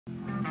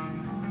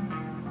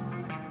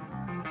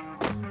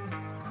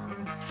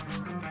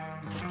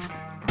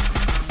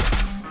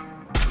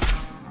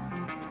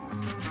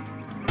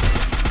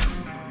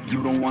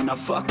You don't wanna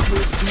fuck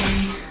with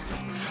me,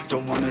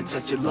 don't wanna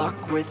test your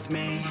luck with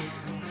me.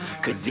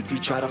 Cause if you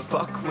try to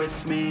fuck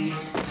with me,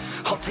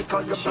 I'll take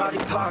all your body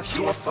parts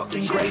to a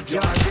fucking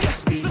graveyard.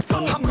 6 feet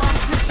under. I'm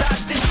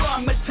ostracized and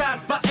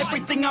traumatized by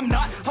everything I'm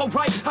not.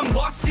 Alright, I'm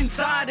lost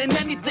inside, and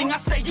anything I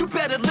say you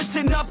better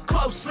listen up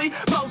closely.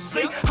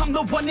 Mostly, I'm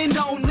the one and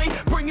only.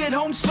 Bring it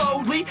home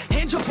slowly,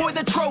 hand your boy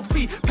the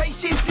trophy.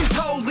 Patience is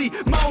holy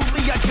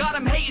moly. I got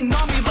him hating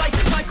on me like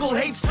Michael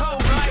hates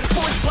Toby.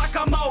 Force like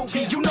I'm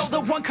Obi, you know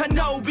the one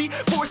Kenobi.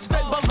 Force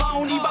fed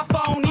baloney by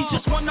phonies,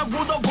 just wanna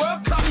rule the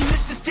world. Call me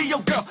Mr. Steel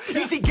Girl.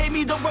 Easy gave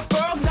me the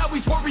referral, now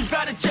he's worried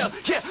about a jail.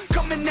 Yeah,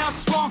 coming out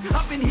strong,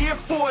 I've been here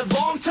for a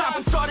long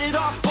time. Started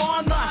off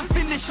online,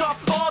 finish off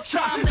all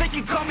time. They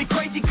can call me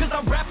crazy cause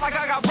I rap like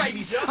I got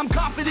rabies. I'm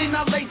confident,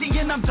 not lazy,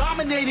 and I'm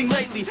dominating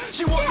lately.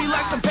 She want me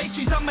like some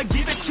pastries, I'ma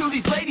give it to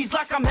these ladies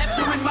like I'm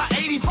Hefner in my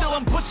 80s. Still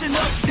I'm pushing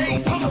up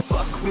daisies. Don't wanna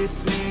fuck with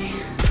me,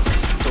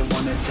 don't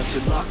wanna test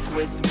your luck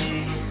with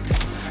me.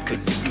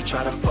 Cause if you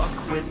try to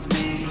fuck with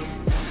me,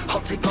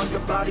 I'll take all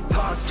your body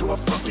parts to a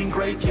fucking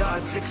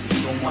graveyard. 6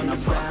 feet. Don't wanna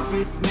fuck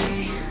with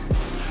me,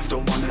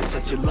 don't wanna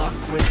test your luck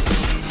with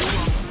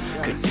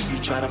me. Cause if you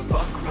try to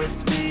fuck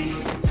with me,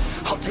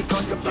 I'll take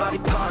all your body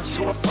parts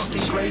to a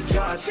fucking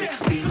graveyard.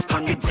 6 feet.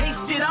 I can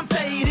taste it, I'm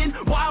fading.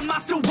 Why am I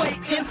still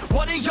waiting?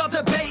 What are y'all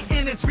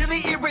debating? It's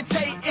really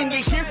irritating. You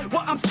hear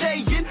what I'm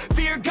saying?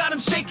 Fear got him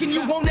shaking.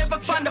 You won't ever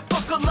find a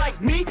fucker like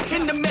me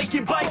in the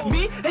making. Bite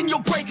me and you'll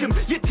break him.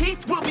 Your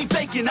teeth will be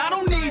vacant. I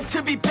don't need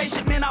to be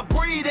patient, man. I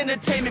breed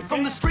entertainment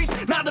from the streets,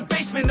 not the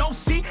basement. Oh,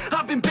 see,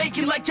 I've been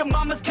baking like your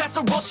mama's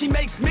casserole. She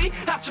makes me.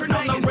 I turn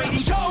on the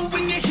radio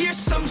when you hear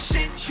some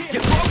shit. You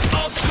broke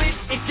all slit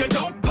if you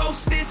don't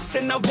post this,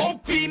 and I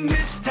won't be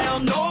missed. Hell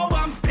no,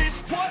 I'm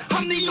pissed.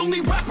 I'm the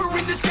only rapper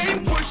in this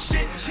game worth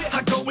shit.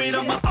 I go it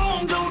on my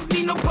own, don't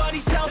need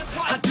nobody's help.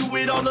 I do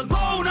it all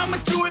alone, I'ma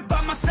do it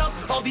by myself.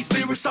 All these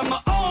lyrics on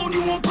my own,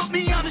 you won't put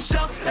me on the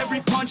shelf.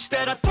 Every punch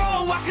that I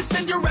throw, I can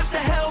send your ass to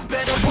hell.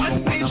 Better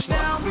run, bitch,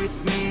 now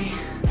with me.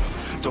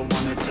 Don't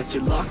wanna test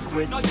your luck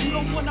with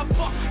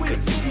me.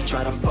 Cause if you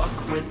try to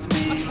fuck with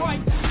me,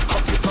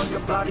 I'll take all your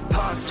body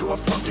parts to a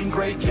fucking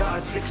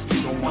graveyard. 6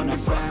 feet. Don't wanna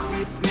fuck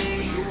with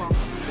me,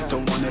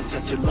 don't wanna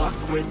test your luck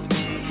with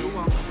me.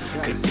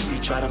 Cause if you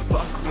try to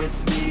fuck with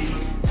me,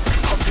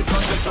 I'll take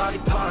all your body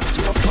parts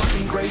to a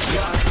fucking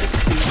graveyard.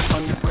 6 feet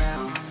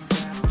underground.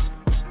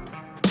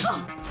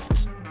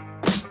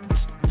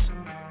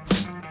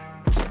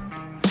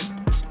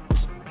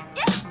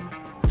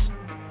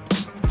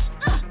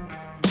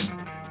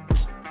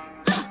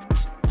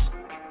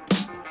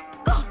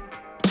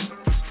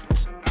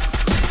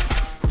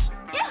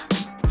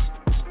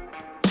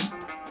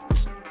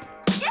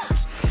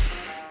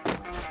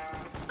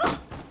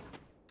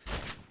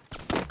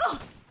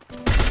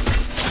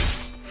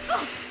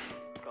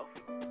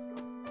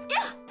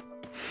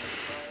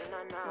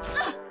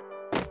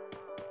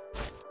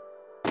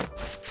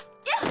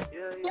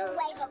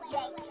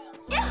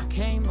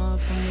 Came up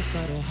from the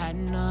gutter, had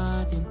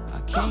nothing. I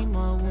came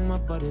up with my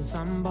brothers,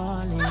 I'm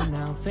ballin'.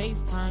 Now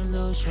FaceTime,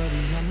 little shorty,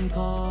 I'm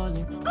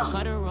calling. I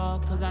cut her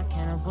off cause I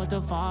can't afford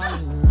to fall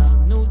in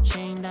love. New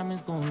chain,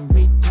 diamonds going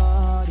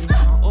retarded.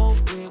 My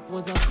old whip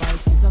was a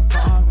bike, it's a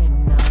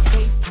foreign. Now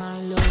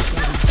FaceTime, little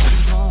shorty,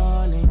 I'm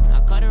calling. I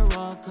cut her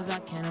off cause I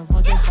can't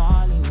afford to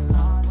fall in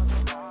love.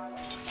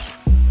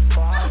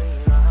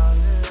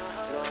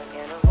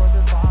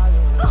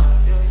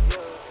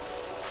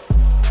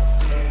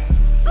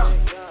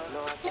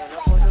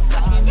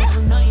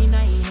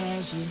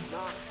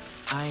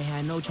 I ain't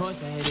had no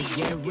choice, I had to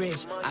get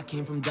rich. I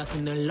came from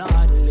ducking the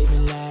law to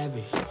living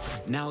lavish.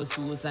 Now it's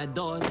suicide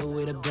doors, so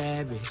with a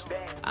bad bitch.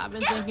 I've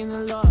been thanking the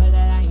Lord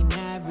that I ain't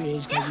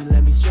average. Cause he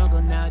let me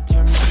struggle, now it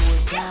turned me to a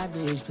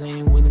savage.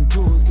 Playing with them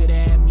tools, could've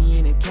had me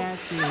in a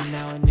casket.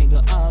 Now a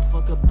nigga up,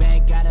 fuck a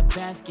bag, got a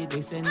basket.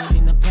 They send it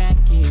in a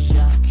package,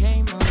 yeah.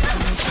 Came up from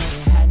the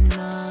gutter, had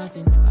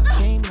nothing. I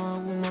came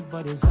up with my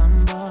brothers,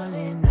 I'm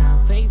ballin'. Now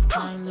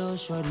FaceTime, little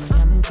shorty,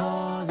 I'm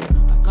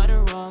calling. I cut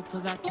her off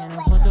cause I can't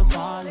afford to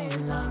fall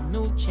in love.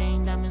 New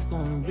chain, diamonds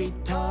going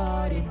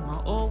retarded.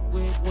 My old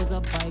whip was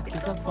a bike,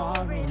 it's a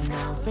foreign.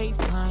 Now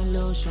FaceTime,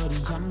 little shorty,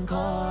 I'm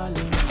calling.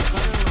 I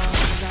cut her off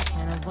cause I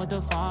can't afford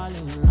to fall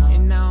in love.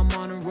 And now I'm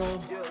on the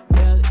road,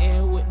 Bel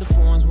Air with the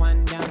phones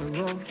winding down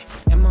the road.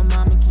 And my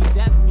mama keeps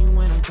asking me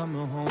when I'm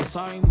coming home.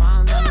 Sorry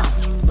mom, I'ma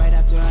see you right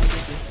after I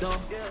get this door.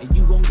 And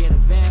you gon' get a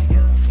bag,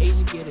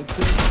 Asian get a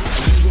crib,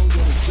 and you gon'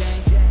 get a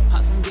jag.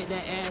 Hustle get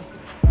that ass,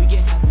 we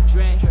get half a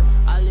drag.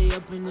 I lay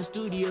up in the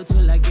studio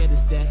till I get a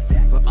stack.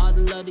 For all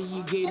the love that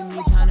you gave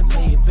me, time to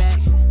pay it back.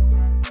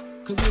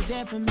 Cause you're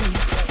there for me,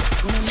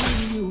 when I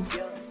needed you,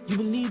 you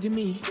believed in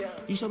me.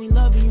 You showed me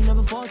love and you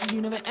never faltered,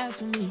 you never asked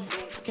for me.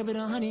 Kept it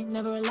 100,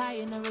 never a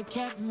liar, never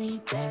cared for me.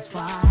 That's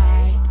why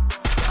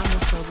I'm a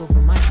struggle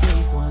for my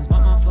fake ones. But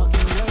my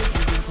fucking words,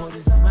 you've been cold,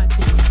 this is my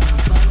thing. So I'm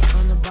starting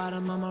from the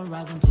bottom, I'ma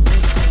rise until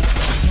it's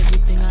face.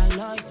 Everything I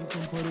love, you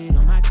can put it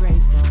on my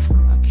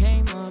gravestone. I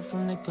came up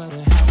from the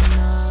gutter, had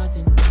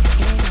nothing.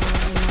 Came up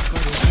with my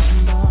brothers,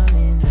 I'm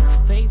ballin'.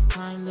 Now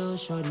FaceTime, little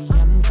shorty,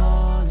 I'm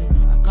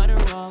calling. I cut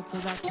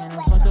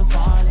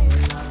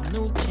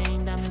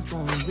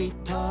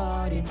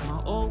retarded.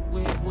 My old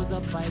whip was a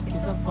bike,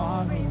 it's a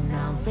foreign.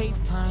 Now I'm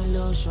FaceTime,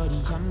 little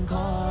shorty, I'm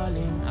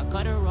calling. I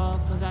cut her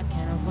off cause I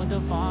can't afford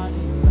to fall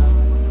in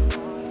love.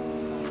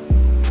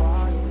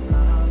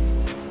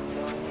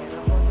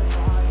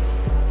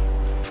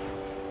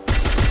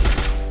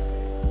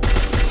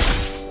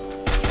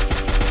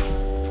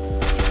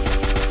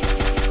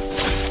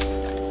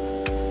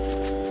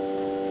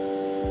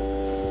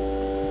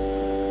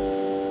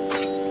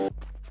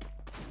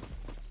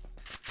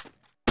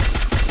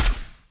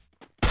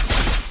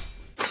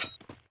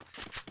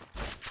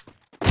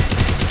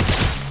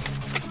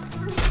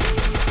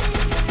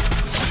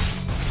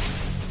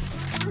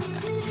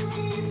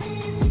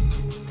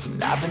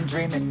 I've been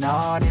dreaming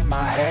on in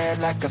my head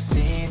like I've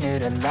seen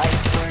it. A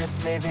life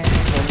worth living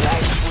is a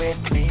life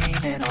with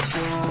meaning. I'll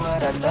do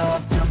what I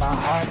love till my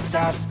heart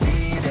stops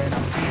beating.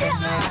 I'm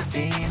feeding this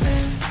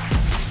demon.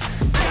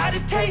 Got a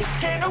taste,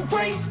 can't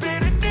erase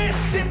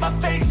bitterness in my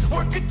face.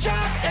 Work a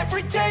job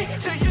every day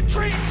till your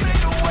dreams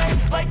fade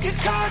away. Like a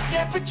card,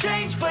 never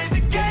change, play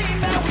the game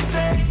that we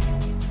say.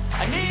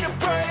 I need a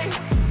break.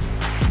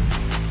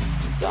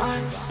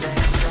 Time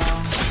stays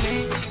strong,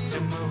 need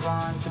to move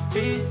on to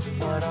be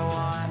what I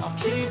want. I'll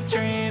keep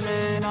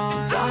dreaming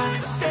on.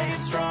 Time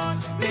stays strong,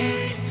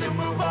 need to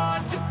move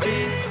on to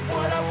be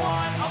what I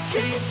want. I'll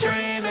keep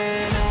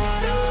dreaming on.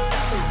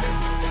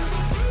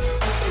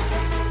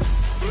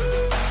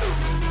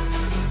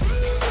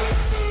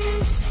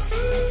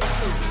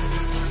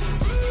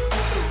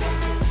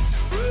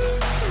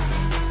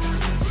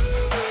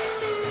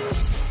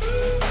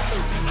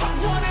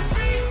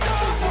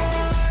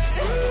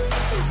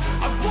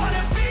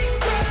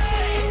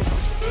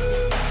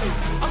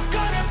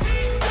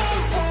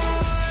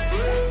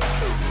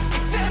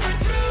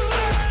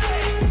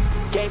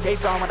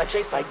 Face on when I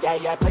chase like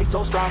that. Yeah, I play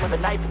so strong with a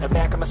knife in the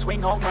back. I'ma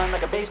swing home run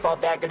like a baseball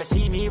bat. Gonna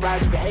see me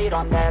rise, you can hate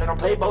on that. I don't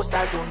play both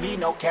sides, doing me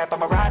no cap.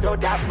 I'ma ride or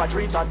die for my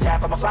dreams on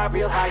tap. I'ma fly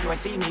real high, you ain't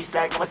see me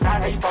slack. No, it's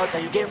not how you fall, it's how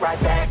you get right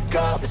back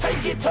up. That's how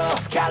you get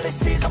tough.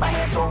 Calluses on my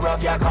hands so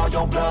rough, yeah, I call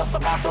your bluff.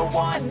 I'm not the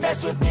one,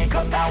 mess with me,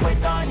 come down with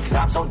none. Cause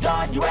I'm so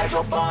done, you had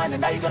your fun.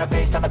 And now you're gonna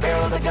face down the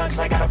barrel of the gun. Cause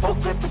I got a full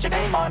clip, put your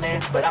name on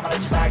it. But I'ma let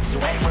you slide cause you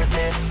ain't worth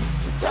it.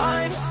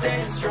 Time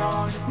staying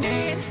strong,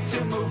 need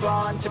to move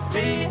on to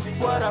be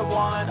what I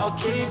want. I'll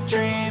keep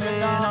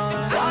dreaming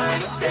on.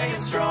 Time staying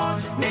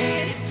strong,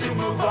 need to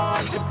move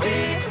on to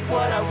be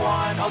what I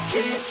want. I'll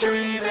keep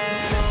dreaming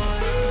on.